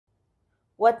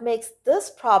What makes this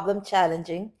problem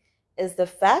challenging is the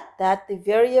fact that the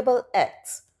variable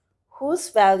x,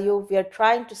 whose value we are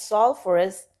trying to solve for,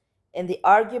 is in the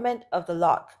argument of the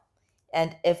log.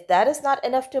 And if that is not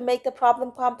enough to make the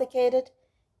problem complicated,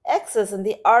 x is in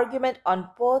the argument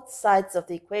on both sides of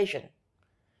the equation.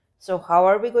 So how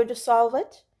are we going to solve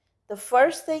it? The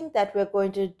first thing that we're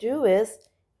going to do is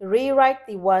rewrite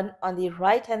the one on the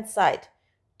right-hand side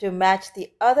to match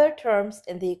the other terms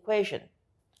in the equation.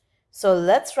 So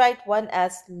let's write 1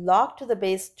 as log to the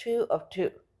base 2 of 2.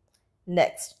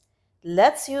 Next,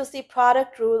 let's use the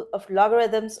product rule of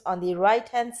logarithms on the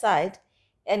right-hand side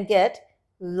and get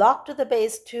log to the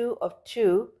base 2 of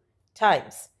 2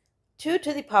 times 2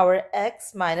 to the power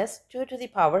x minus 2 to the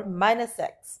power minus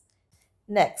x.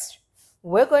 Next,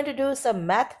 we're going to do some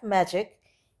math magic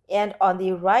and on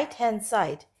the right-hand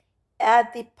side, add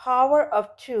the power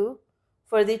of 2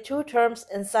 for the two terms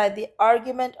inside the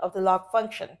argument of the log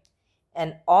function.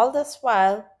 And all this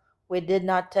while, we did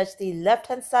not touch the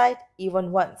left-hand side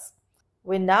even once.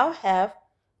 We now have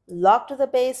log to the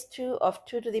base 2 of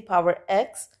 2 to the power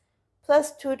x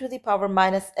plus 2 to the power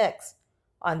minus x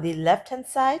on the left-hand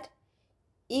side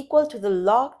equal to the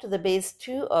log to the base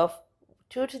 2 of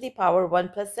 2 to the power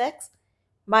 1 plus x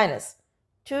minus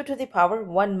 2 to the power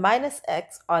 1 minus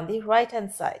x on the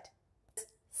right-hand side.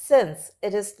 Since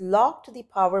it is log to the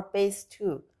power base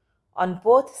 2 on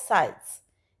both sides,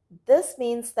 this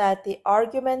means that the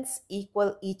arguments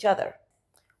equal each other.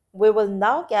 We will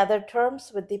now gather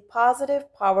terms with the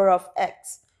positive power of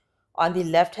x on the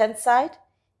left-hand side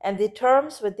and the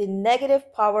terms with the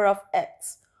negative power of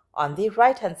x on the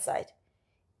right-hand side.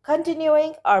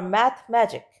 Continuing our math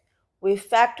magic, we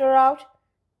factor out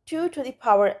 2 to the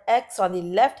power x on the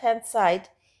left-hand side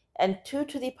and 2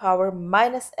 to the power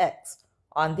minus x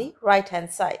on the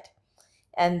right-hand side.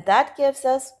 And that gives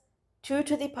us 2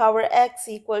 to the power x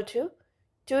equal to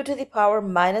 2 to the power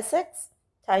minus x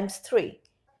times 3.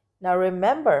 Now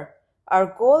remember, our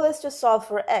goal is to solve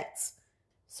for x.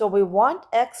 So we want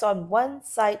x on one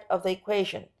side of the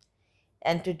equation.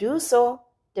 And to do so,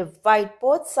 divide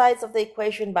both sides of the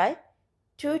equation by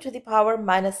 2 to the power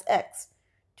minus x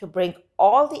to bring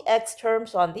all the x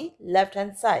terms on the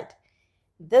left-hand side.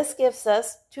 This gives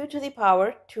us 2 to the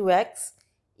power 2x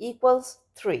equals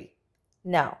 3.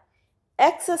 Now,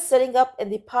 x is sitting up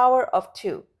in the power of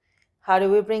 2. How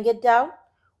do we bring it down?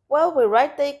 Well, we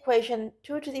write the equation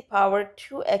 2 to the power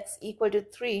 2x equal to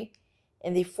 3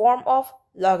 in the form of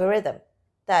logarithm.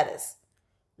 That is,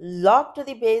 log to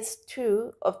the base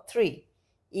 2 of 3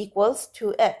 equals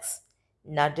 2x.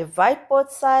 Now divide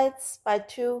both sides by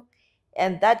 2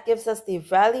 and that gives us the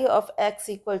value of x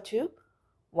equal to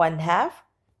 1/2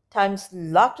 times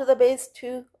log to the base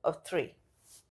 2 of 3.